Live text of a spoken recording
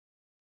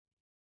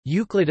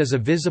Euclid is a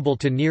visible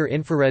to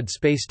near-infrared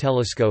space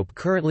telescope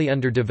currently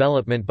under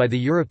development by the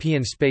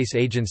European Space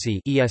Agency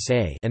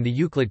 (ESA) and the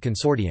Euclid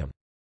Consortium.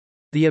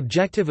 The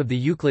objective of the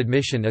Euclid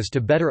mission is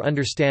to better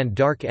understand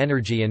dark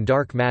energy and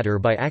dark matter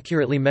by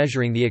accurately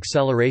measuring the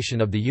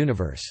acceleration of the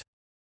universe.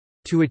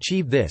 To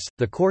achieve this,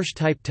 the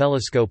Korsch-type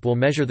telescope will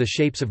measure the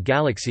shapes of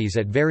galaxies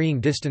at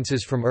varying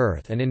distances from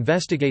Earth and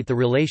investigate the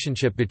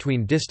relationship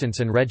between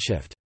distance and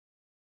redshift.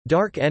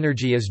 Dark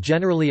energy is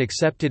generally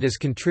accepted as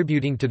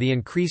contributing to the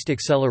increased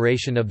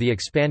acceleration of the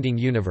expanding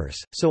universe,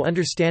 so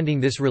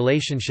understanding this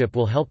relationship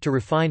will help to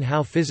refine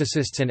how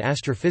physicists and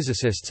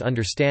astrophysicists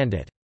understand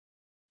it.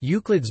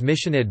 Euclid's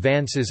mission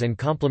advances and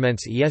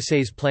complements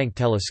ESA's Planck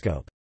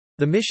telescope.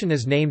 The mission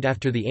is named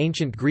after the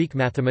ancient Greek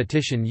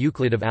mathematician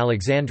Euclid of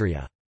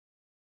Alexandria.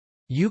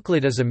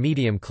 Euclid is a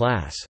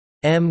medium-class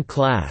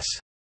M-class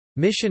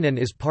mission and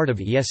is part of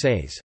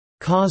ESA's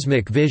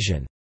Cosmic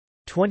Vision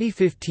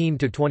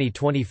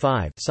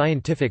 2015–2025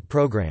 scientific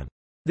program.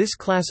 This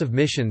class of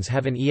missions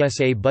have an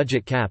ESA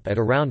budget cap at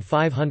around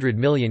 €500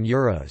 million.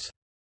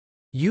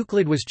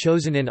 Euclid was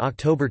chosen in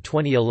October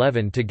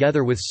 2011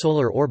 together with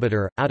Solar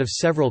Orbiter, out of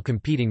several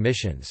competing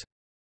missions.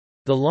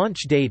 The launch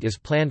date is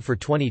planned for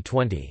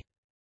 2020.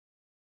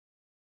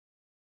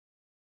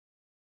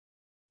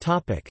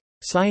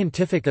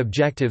 Scientific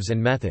objectives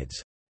and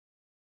methods.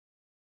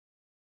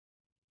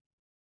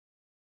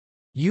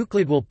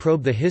 Euclid will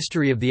probe the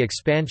history of the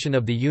expansion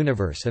of the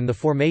universe and the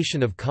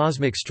formation of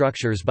cosmic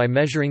structures by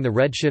measuring the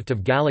redshift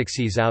of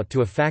galaxies out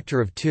to a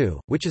factor of 2,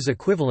 which is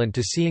equivalent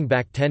to seeing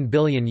back 10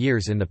 billion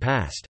years in the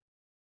past.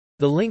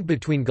 The link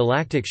between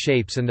galactic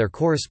shapes and their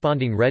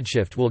corresponding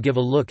redshift will give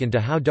a look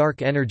into how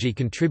dark energy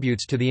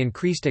contributes to the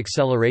increased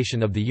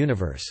acceleration of the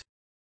universe.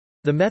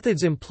 The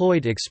methods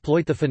employed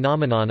exploit the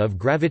phenomenon of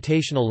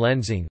gravitational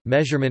lensing,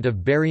 measurement of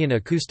baryon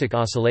acoustic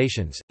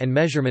oscillations, and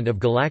measurement of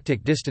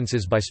galactic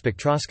distances by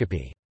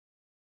spectroscopy.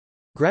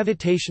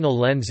 Gravitational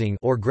lensing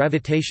or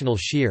gravitational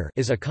shear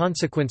is a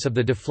consequence of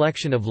the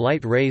deflection of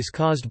light rays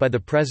caused by the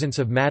presence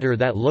of matter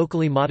that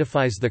locally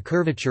modifies the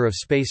curvature of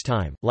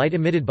spacetime. Light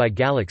emitted by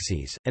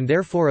galaxies, and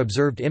therefore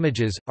observed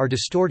images, are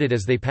distorted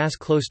as they pass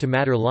close to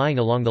matter lying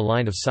along the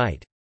line of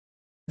sight.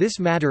 This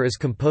matter is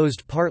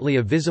composed partly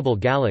of visible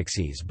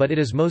galaxies, but it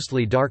is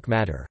mostly dark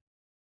matter.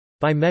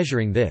 By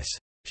measuring this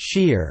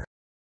shear,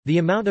 the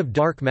amount of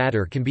dark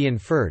matter can be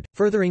inferred,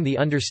 furthering the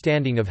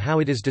understanding of how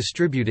it is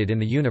distributed in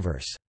the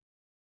universe.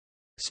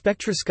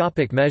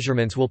 Spectroscopic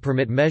measurements will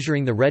permit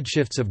measuring the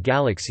redshifts of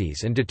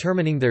galaxies and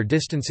determining their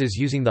distances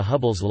using the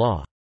Hubble's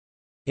law.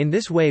 In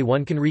this way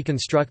one can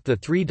reconstruct the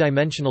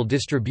three-dimensional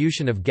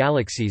distribution of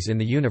galaxies in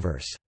the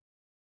universe.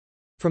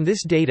 From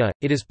this data,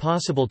 it is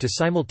possible to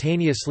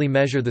simultaneously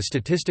measure the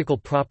statistical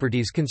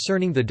properties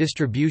concerning the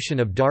distribution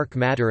of dark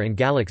matter and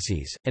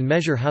galaxies, and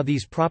measure how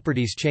these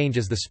properties change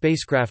as the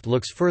spacecraft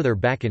looks further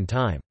back in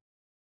time.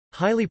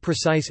 Highly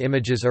precise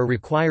images are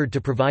required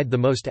to provide the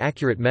most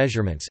accurate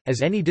measurements,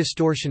 as any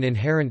distortion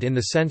inherent in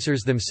the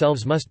sensors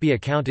themselves must be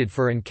accounted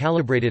for and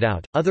calibrated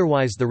out,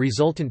 otherwise the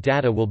resultant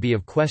data will be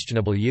of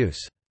questionable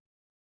use.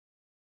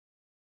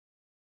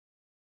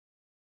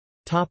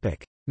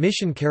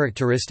 Mission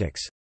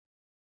characteristics.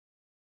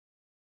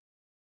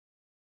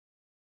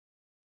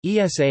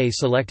 ESA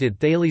selected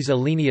Thales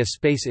Alenia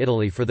Space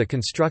Italy for the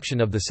construction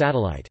of the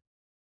satellite.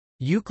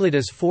 Euclid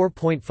is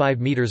 4.5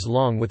 meters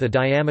long with a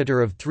diameter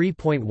of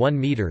 3.1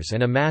 meters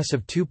and a mass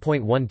of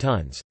 2.1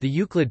 tons. The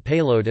Euclid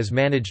payload is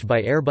managed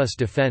by Airbus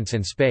Defence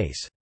and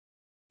Space.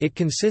 It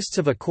consists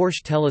of a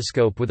Korsch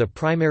telescope with a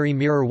primary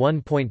mirror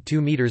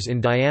 1.2 meters in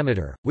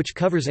diameter, which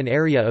covers an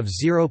area of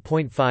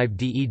 0.5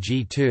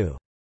 DEG2.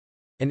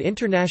 An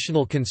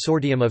international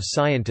consortium of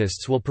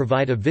scientists will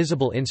provide a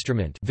visible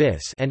instrument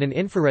and an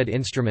infrared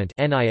instrument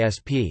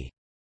NISP.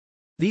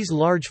 These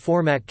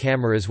large-format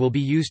cameras will be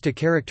used to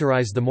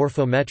characterize the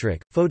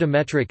morphometric,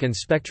 photometric and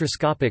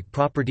spectroscopic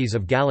properties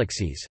of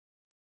galaxies.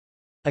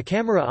 A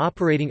camera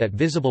operating at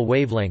visible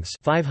wavelengths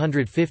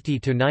 550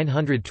 to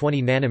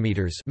 920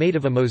 nanometers made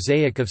of a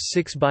mosaic of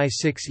 6 by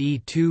 6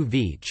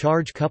 E2V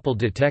charge-coupled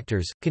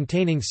detectors,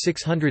 containing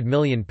 600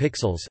 million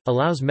pixels,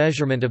 allows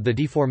measurement of the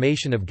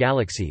deformation of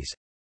galaxies.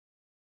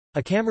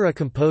 A camera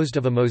composed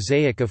of a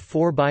mosaic of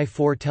 4 by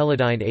 4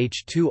 teledyne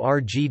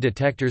H2RG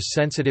detectors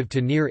sensitive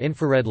to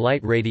near-infrared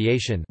light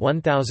radiation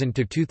 1000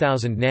 to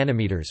 2000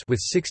 nanometers with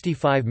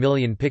 65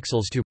 million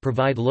pixels to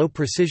provide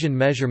low-precision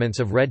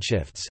measurements of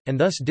redshifts, and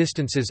thus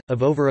distances,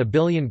 of over a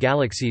billion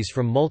galaxies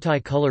from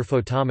multi-color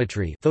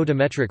photometry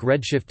photometric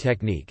redshift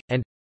technique,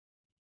 and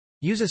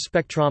use a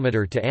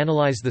spectrometer to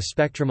analyze the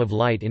spectrum of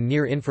light in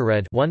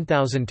near-infrared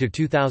 1000 to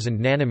 2000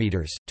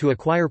 nanometers, to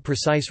acquire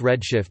precise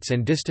redshifts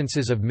and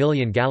distances of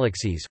million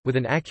galaxies, with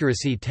an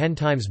accuracy 10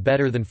 times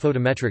better than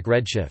photometric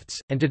redshifts,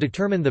 and to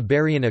determine the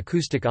baryon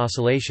acoustic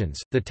oscillations.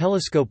 The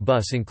telescope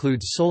bus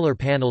includes solar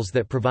panels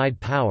that provide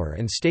power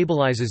and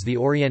stabilizes the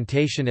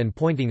orientation and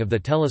pointing of the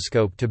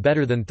telescope to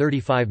better than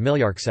 35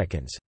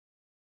 milliarcseconds.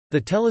 The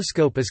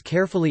telescope is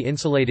carefully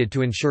insulated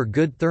to ensure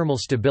good thermal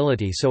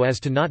stability so as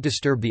to not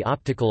disturb the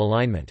optical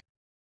alignment.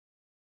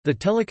 The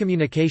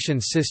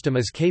telecommunications system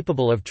is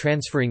capable of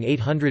transferring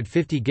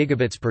 850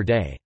 gigabits per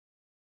day.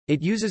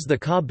 It uses the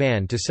Ka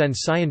band to send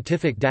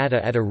scientific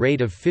data at a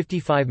rate of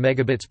 55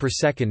 megabits per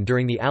second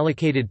during the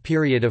allocated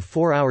period of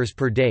 4 hours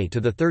per day to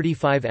the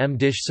 35M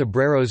Dish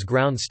Cebreros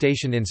ground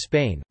station in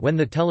Spain, when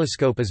the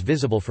telescope is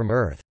visible from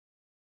Earth.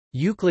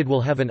 Euclid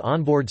will have an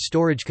onboard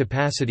storage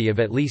capacity of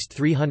at least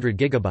 300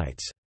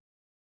 gigabytes.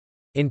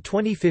 In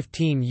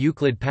 2015,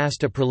 Euclid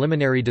passed a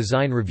preliminary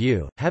design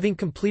review, having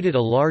completed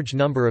a large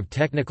number of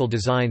technical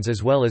designs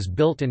as well as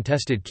built and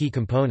tested key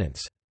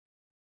components.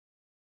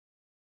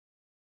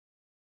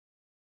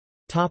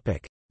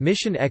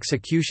 Mission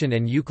execution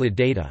and Euclid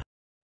data.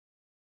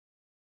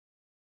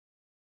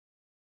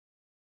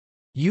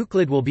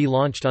 Euclid will be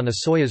launched on a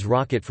Soyuz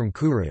rocket from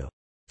Kourou.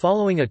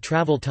 Following a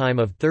travel time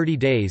of 30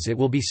 days, it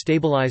will be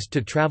stabilized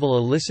to travel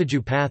a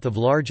Lissajous path of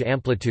large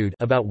amplitude,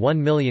 about 1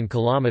 million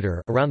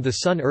km, around the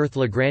Sun-Earth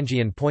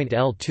Lagrangian point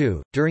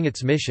L2. During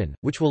its mission,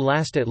 which will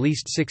last at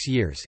least 6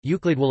 years,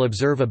 Euclid will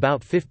observe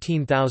about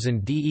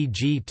 15,000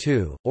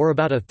 DEG2, or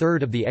about a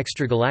third of the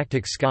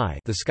extragalactic sky,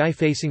 the sky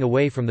facing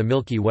away from the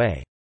Milky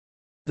Way.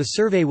 The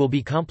survey will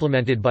be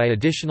complemented by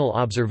additional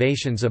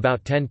observations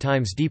about 10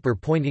 times deeper,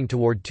 pointing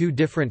toward 2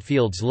 different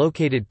fields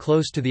located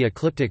close to the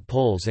ecliptic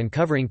poles and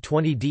covering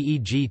 20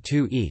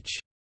 DEG2 each.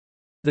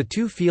 The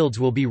 2 fields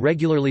will be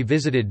regularly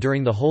visited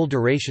during the whole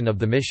duration of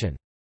the mission.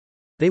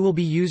 They will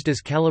be used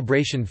as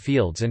calibration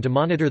fields and to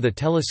monitor the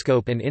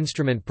telescope and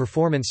instrument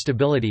performance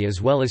stability,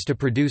 as well as to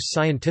produce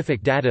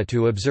scientific data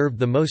to observe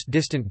the most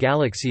distant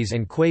galaxies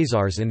and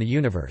quasars in the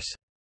universe.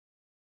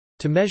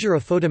 To measure a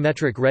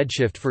photometric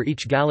redshift for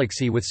each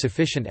galaxy with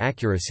sufficient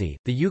accuracy,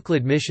 the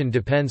Euclid mission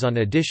depends on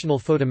additional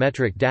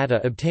photometric data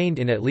obtained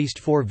in at least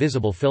 4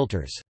 visible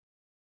filters.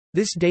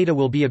 This data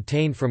will be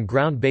obtained from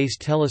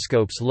ground-based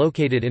telescopes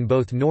located in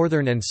both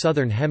northern and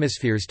southern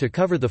hemispheres to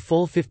cover the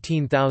full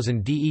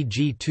 15,000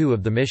 DEG2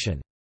 of the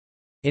mission.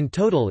 In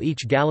total,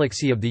 each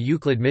galaxy of the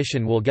Euclid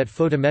mission will get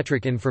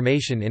photometric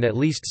information in at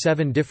least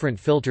 7 different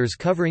filters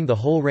covering the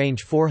whole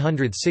range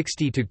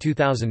 460 to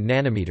 2000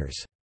 nanometers.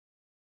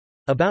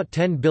 About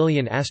 10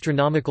 billion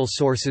astronomical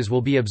sources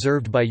will be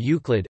observed by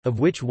Euclid, of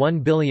which 1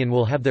 billion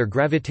will have their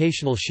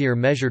gravitational shear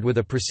measured with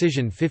a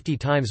precision 50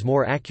 times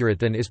more accurate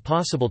than is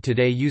possible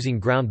today using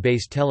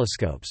ground-based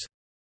telescopes.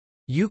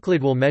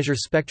 Euclid will measure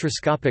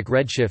spectroscopic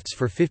redshifts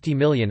for 50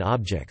 million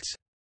objects.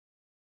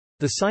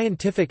 The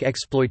scientific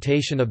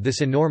exploitation of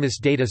this enormous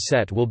data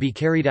set will be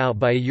carried out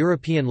by a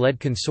European-led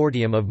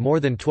consortium of more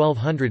than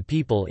 1,200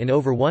 people in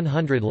over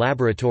 100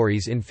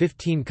 laboratories in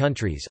 15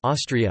 countries: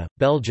 Austria,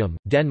 Belgium,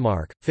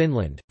 Denmark,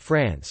 Finland,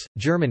 France,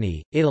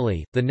 Germany,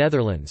 Italy, the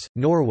Netherlands,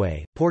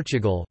 Norway,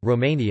 Portugal,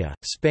 Romania,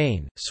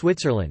 Spain,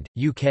 Switzerland,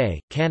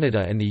 UK,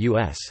 Canada and the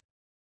US.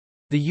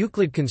 The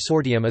Euclid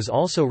Consortium is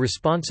also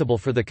responsible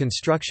for the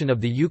construction of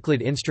the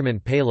Euclid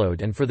instrument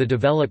payload and for the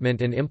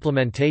development and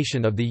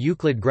implementation of the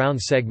Euclid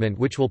ground segment,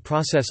 which will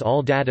process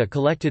all data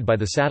collected by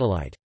the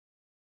satellite.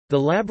 The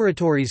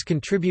laboratories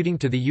contributing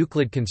to the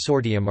Euclid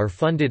Consortium are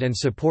funded and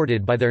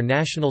supported by their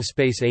national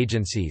space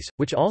agencies,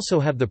 which also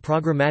have the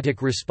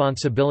programmatic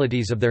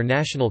responsibilities of their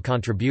national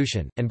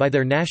contribution, and by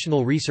their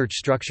national research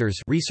structures,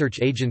 research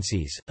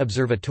agencies,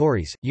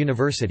 observatories,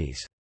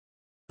 universities.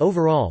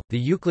 Overall, the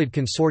Euclid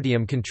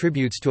Consortium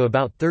contributes to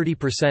about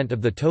 30%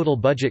 of the total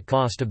budget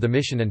cost of the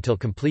mission until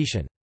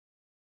completion.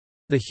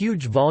 The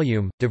huge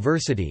volume,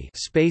 diversity,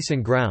 space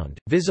and ground,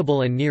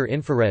 visible and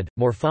near-infrared,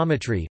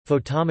 morphometry,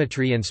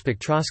 photometry and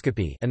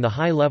spectroscopy, and the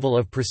high level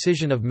of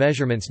precision of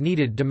measurements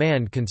needed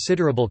demand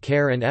considerable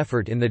care and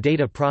effort in the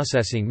data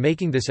processing,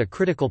 making this a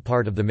critical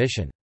part of the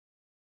mission.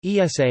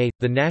 ESA,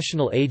 the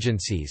national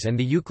agencies and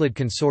the Euclid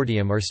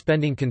Consortium are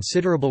spending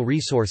considerable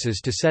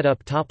resources to set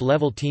up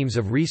top-level teams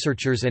of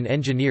researchers and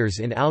engineers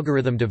in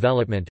algorithm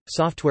development,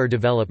 software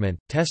development,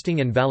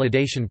 testing and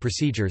validation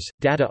procedures,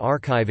 data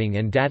archiving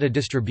and data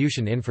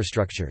distribution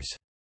infrastructures.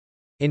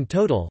 In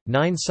total,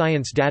 9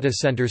 science data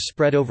centers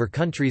spread over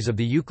countries of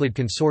the Euclid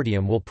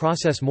Consortium will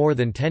process more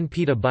than 10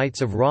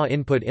 petabytes of raw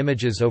input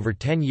images over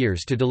 10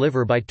 years to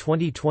deliver by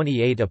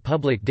 2028 a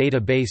public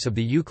database of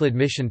the Euclid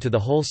mission to the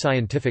whole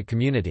scientific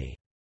community.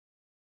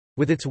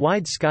 With its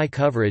wide sky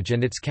coverage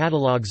and its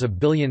catalogues of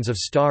billions of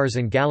stars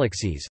and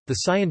galaxies,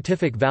 the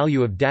scientific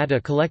value of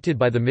data collected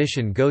by the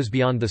mission goes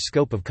beyond the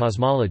scope of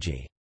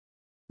cosmology.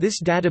 This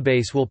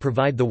database will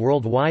provide the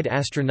worldwide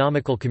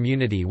astronomical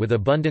community with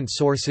abundant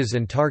sources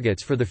and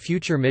targets for the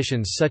future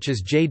missions such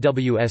as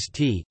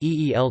JWST,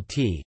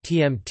 EELT,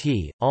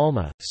 TMT,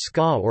 ALMA,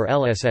 SKA or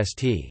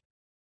LSST.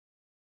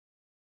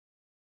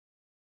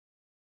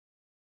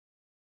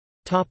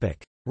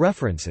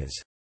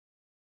 References.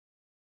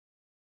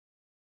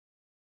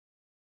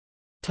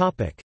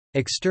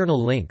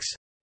 External links.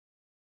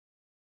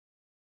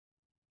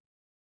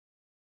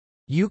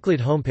 Euclid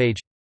homepage.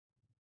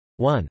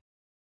 1.